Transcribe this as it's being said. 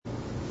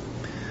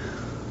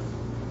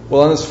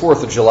Well, on this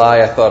 4th of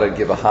July, I thought I'd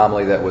give a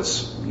homily that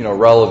was,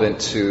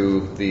 relevant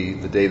to the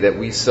day that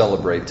we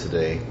celebrate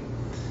today.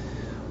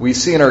 We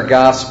see in our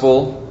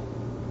gospel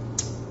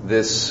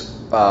this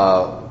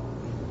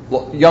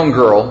young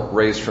girl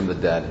raised from the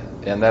dead,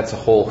 and that's a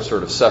whole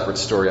sort of separate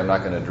story. I'm not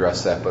going to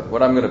address that, but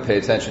what I'm going to pay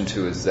attention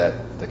to is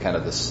that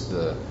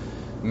the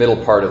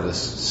middle part of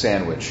this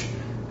sandwich,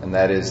 and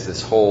that is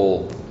this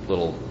whole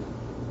little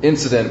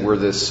incident where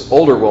this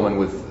older woman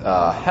with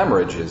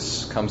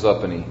hemorrhages comes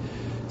up, and he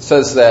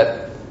says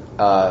that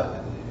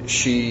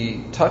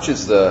she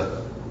touches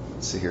the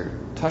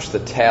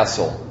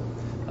tassel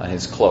on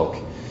his cloak.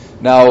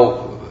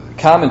 Now,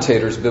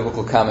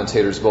 biblical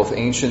commentators, both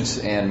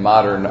ancient and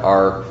modern,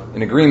 are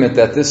in agreement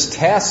that this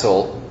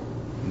tassel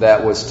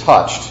that was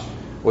touched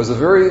was a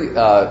very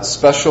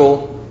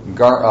special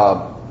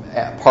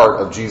part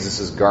of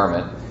Jesus'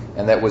 garment,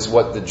 and that was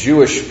what the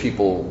Jewish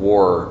people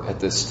wore at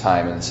this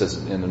time. And it says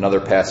in another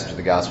passage of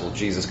the Gospel,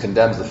 Jesus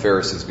condemns the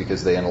Pharisees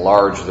because they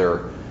enlarge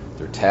their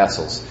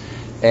tassels.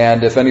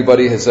 And if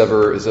anybody is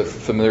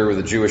familiar with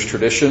the Jewish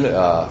tradition,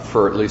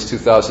 for at least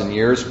 2,000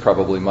 years,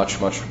 probably much,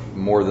 much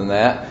more than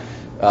that,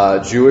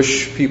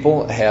 Jewish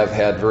people have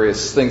had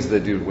various things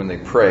they do when they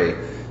pray.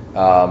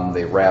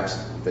 They wrap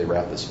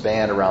this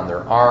band around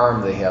their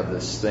arm. They have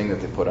this thing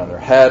that they put on their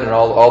head, and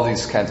all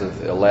these kinds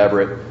of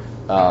elaborate,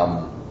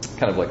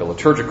 kind of like a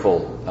liturgical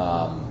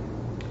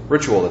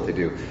ritual that they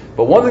do.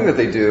 But one thing that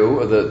they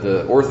do,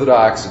 the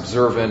Orthodox,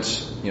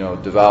 observant,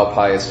 devout,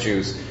 pious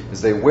Jews,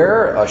 is they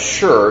wear a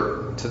shirt.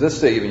 To this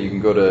day, even you can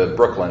go to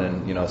Brooklyn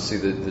and see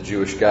the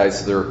Jewish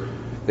guys.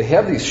 They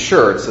have these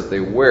shirts that they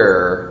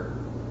wear,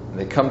 and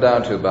they come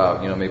down to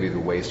about maybe the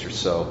waist or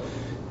so,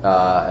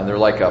 and they're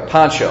like a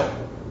poncho.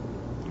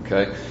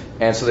 Okay,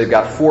 and so they've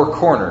got 4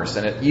 corners,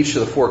 and at each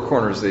of the 4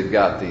 corners they've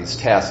got these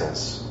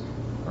tassels.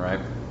 All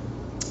right,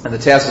 and the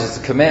tassels is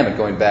a commandment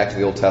going back to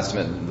the Old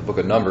Testament in the book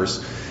of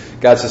Numbers.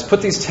 God says,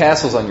 put these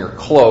tassels on your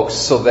cloaks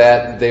so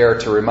that they are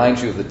to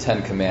remind you of the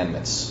 10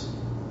 Commandments.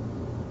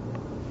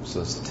 So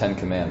it's the 10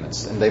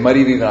 Commandments. And they might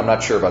have even, I'm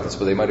not sure about this,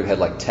 but they might have had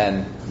like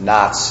 10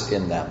 knots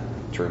in them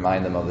to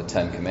remind them of the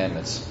 10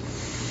 Commandments.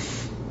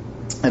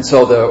 And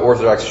so the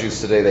Orthodox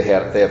Jews today, they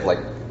have like,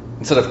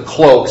 instead of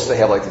cloaks, they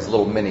have like these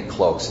little mini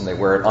cloaks, and they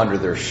wear it under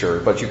their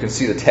shirt. But you can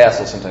see the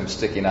tassels sometimes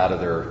sticking out of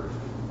their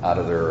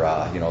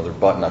their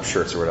button-up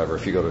shirts or whatever.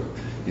 If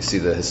you see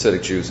the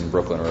Hasidic Jews in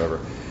Brooklyn or whatever.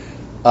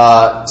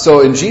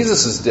 So in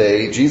Jesus'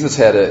 day, Jesus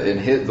had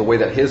the way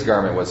that his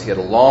garment was, he had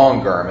a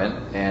long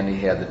garment, and he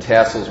had the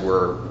tassels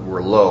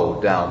were low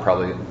down,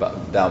 probably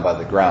down by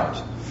the ground.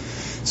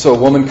 So a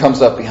woman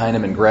comes up behind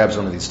him and grabs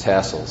one of these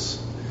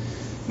tassels.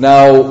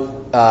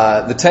 Now,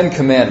 the 10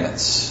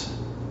 Commandments.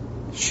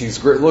 She's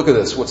great. Look at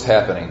this. What's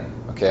happening?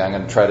 Okay, I'm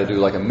going to try to do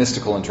like a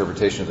mystical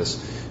interpretation of this.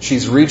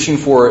 She's reaching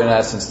for, in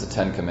essence, the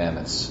 10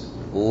 Commandments.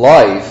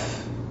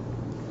 Life,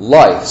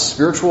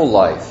 spiritual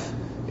life,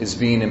 is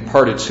being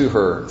imparted to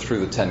her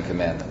through the 10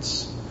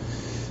 Commandments.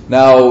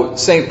 Now,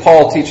 St.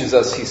 Paul teaches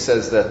us, he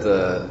says that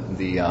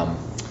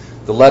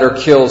the letter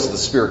kills, the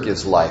Spirit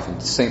gives life.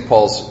 And St.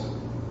 Paul's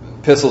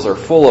epistles are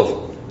full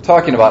of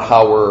talking about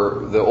how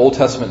the Old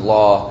Testament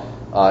law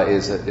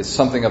is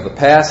something of the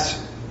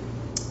past,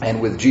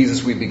 and with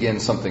Jesus we begin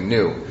something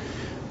new.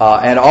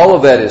 And all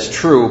of that is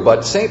true,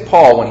 but St.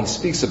 Paul, when he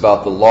speaks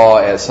about the law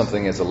as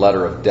something as a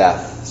letter of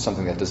death,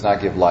 something that does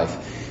not give life,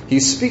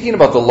 he's speaking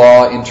about the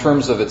law in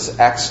terms of its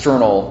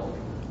external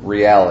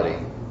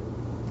reality.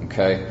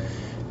 Okay?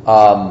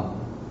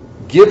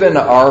 Given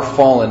our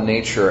fallen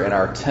nature and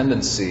our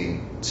tendency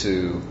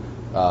to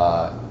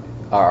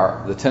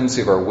the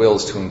tendency of our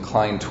wills to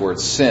incline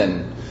towards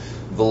sin,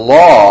 the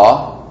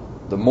law,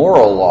 the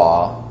moral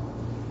law,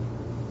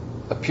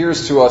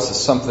 appears to us as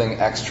something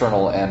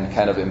external and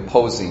kind of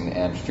imposing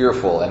and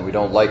fearful, and we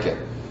don't like it.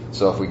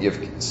 So if we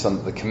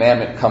the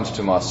commandment comes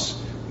to us,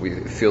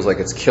 it feels like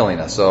it's killing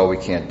us. Oh, we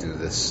can't do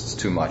this. It's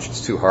too much.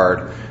 It's too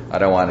hard. I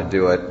don't want to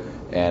do it.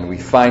 And we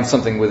find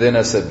something within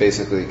us that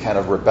basically kind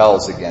of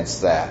rebels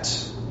against that.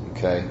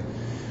 Okay?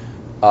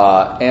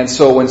 And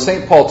so when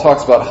St. Paul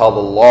talks about how the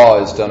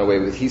law is done away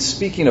with, he's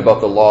speaking about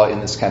the law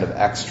in this kind of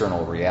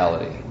external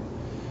reality.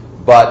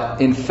 But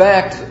in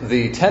fact,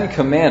 the 10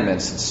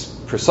 Commandments, it's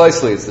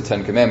the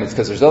 10 Commandments,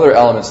 because there's other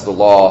elements of the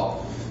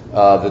law,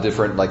 the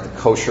different, like the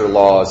kosher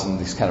laws and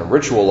these kind of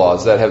ritual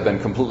laws that have been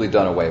completely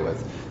done away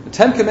with. The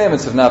 10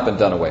 Commandments have not been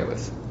done away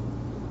with.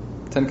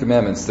 10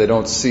 Commandments, they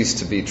don't cease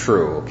to be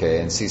true,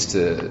 okay, and cease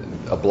to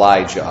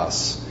oblige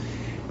us.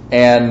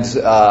 And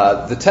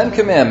the 10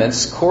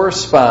 Commandments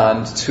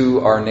correspond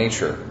to our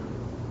nature,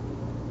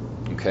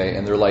 okay,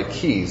 and they're like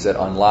keys that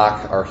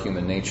unlock our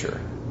human nature.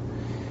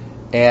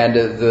 And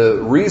the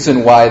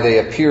reason why they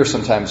appear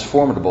sometimes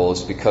formidable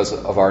is because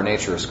of our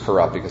nature is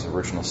corrupt, because of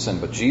original sin.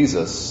 But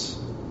Jesus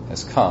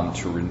has come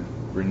to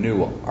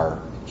renew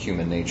our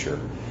human nature,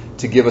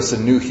 to give us a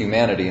new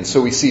humanity. And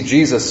so we see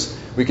Jesus,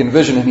 we can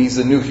envision him, he's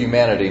the new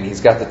humanity, and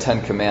he's got the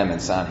 10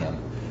 Commandments on him.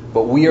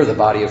 But we are the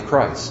body of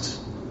Christ.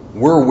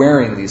 We're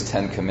wearing these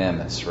 10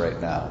 Commandments right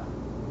now.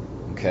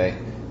 Okay?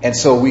 And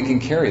so we can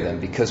carry them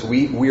because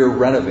we are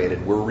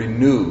renovated, we're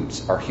renewed,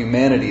 our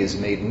humanity is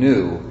made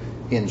new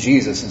in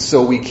Jesus, and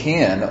so we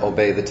can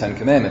obey the Ten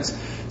Commandments.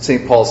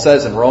 St. Paul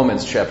says in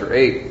Romans chapter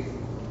 8,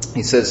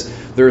 he says,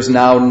 there is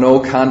now no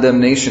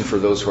condemnation for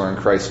those who are in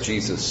Christ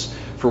Jesus.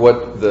 For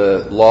what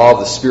the law of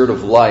the Spirit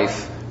of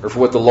life, or for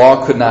what the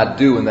law could not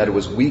do in that it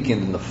was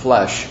weakened in the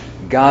flesh,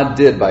 God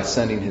did by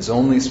sending His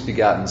only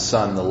begotten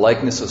Son in the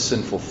likeness of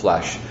sinful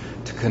flesh,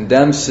 to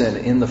condemn sin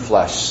in the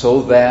flesh,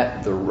 so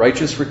that the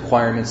righteous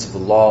requirements of the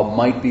law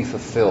might be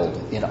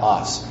fulfilled in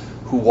us,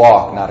 who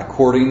walk not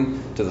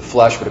according to the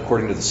flesh, but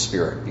according to the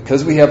Spirit.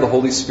 Because we have the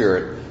Holy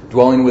Spirit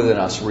dwelling within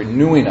us,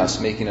 renewing us,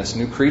 making us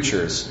new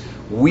creatures,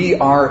 we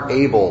are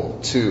able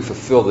to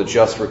fulfill the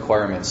just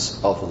requirements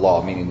of the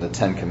law, meaning the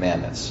Ten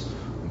Commandments.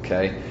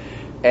 Okay?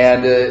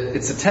 And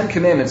it's the Ten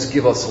Commandments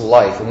give us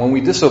life, and when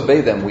we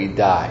disobey them, we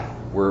die.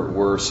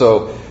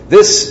 So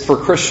this, for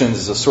Christians,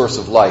 is a source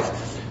of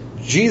life.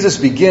 Jesus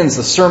begins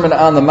the Sermon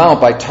on the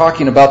Mount by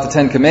talking about the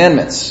Ten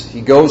Commandments.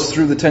 He goes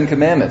through the Ten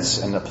Commandments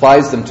and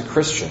applies them to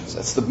Christians.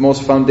 That's the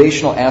most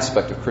foundational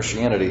aspect of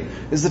Christianity,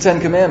 is the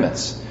Ten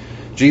Commandments.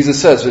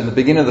 Jesus says, in the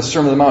beginning of the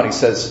Sermon on the Mount, He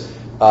says,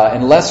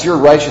 unless your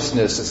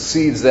righteousness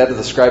exceeds that of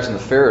the scribes and the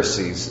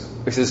Pharisees,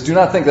 He says, do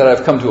not think that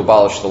I've come to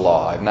abolish the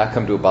law. I've not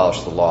come to abolish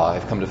the law.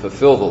 I've come to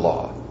fulfill the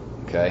law.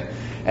 Okay?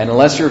 And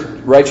unless your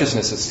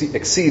righteousness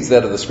exceeds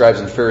that of the scribes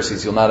and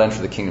Pharisees, you'll not enter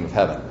the kingdom of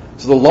heaven.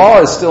 So the law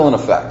is still in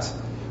effect.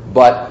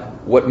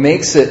 But what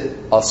makes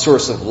it a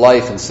source of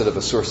life instead of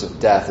a source of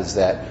death is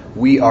that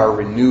we are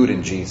renewed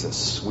in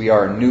Jesus. We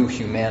are a new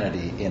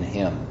humanity in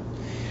Him.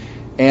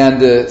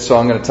 And so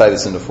I'm going to tie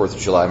this into 4th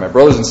of July. My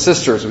brothers and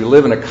sisters, we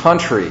live in a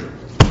country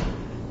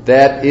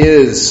that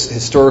is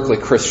historically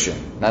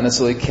Christian. Not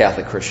necessarily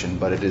Catholic Christian,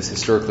 but it is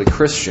historically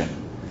Christian.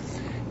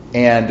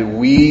 And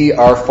we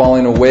are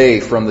falling away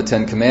from the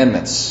Ten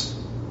Commandments.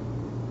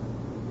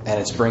 And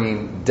it's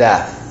bringing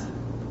death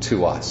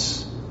to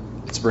us.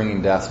 It's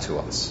bringing death to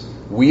us.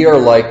 We are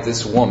like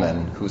this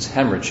woman who's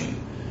hemorrhaging.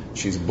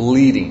 She's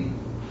bleeding.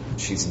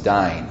 She's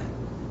dying.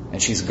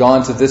 And she's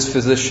gone to this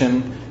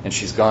physician, and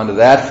she's gone to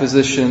that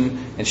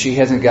physician, and she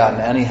hasn't gotten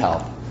any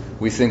help.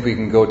 We think we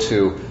can go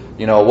to,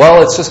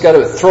 well, it's just got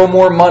to throw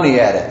more money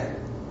at it.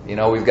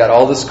 We've got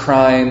all this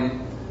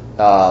crime,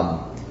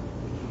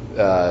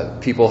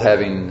 people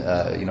having,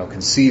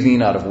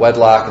 conceiving out of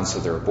wedlock, and so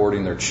they're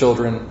aborting their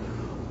children.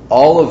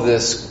 All of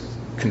this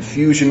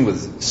confusion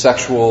with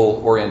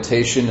sexual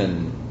orientation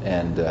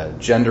and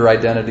gender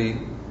identity.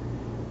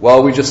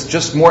 Well, we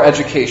just more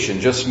education,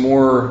 just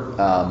more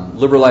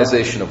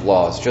liberalization of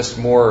laws, just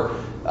more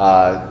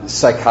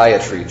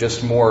psychiatry,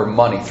 just more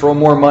money. Throw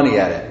more money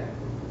at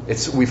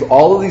it. We've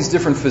all of these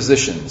different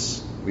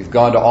physicians. We've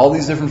gone to all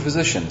these different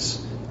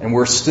physicians, and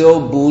we're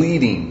still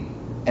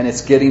bleeding, and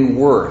it's getting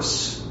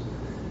worse.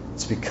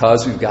 It's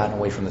because we've gotten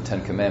away from the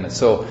Ten Commandments.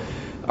 So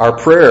our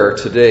prayer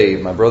today,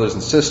 my brothers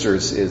and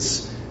sisters,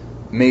 is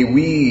may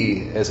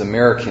we, as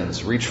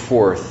Americans, reach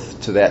forth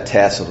to that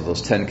tassel of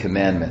those Ten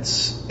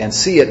Commandments and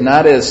see it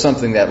not as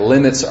something that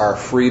limits our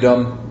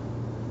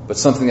freedom, but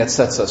something that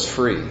sets us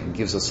free and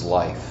gives us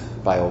life.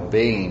 By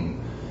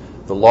obeying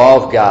the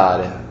law of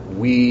God,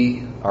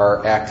 we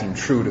are acting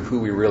true to who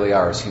we really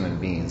are as human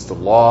beings. The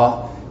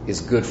law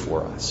is good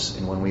for us,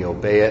 and when we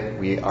obey it,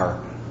 we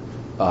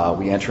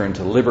enter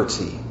into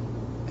liberty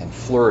and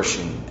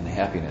flourishing and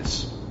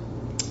happiness.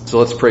 So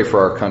let's pray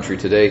for our country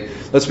today.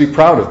 Let's be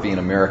proud of being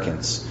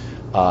Americans,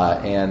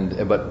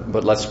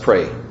 but let's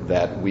pray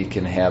that we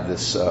can have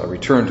this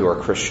return to our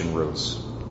Christian roots.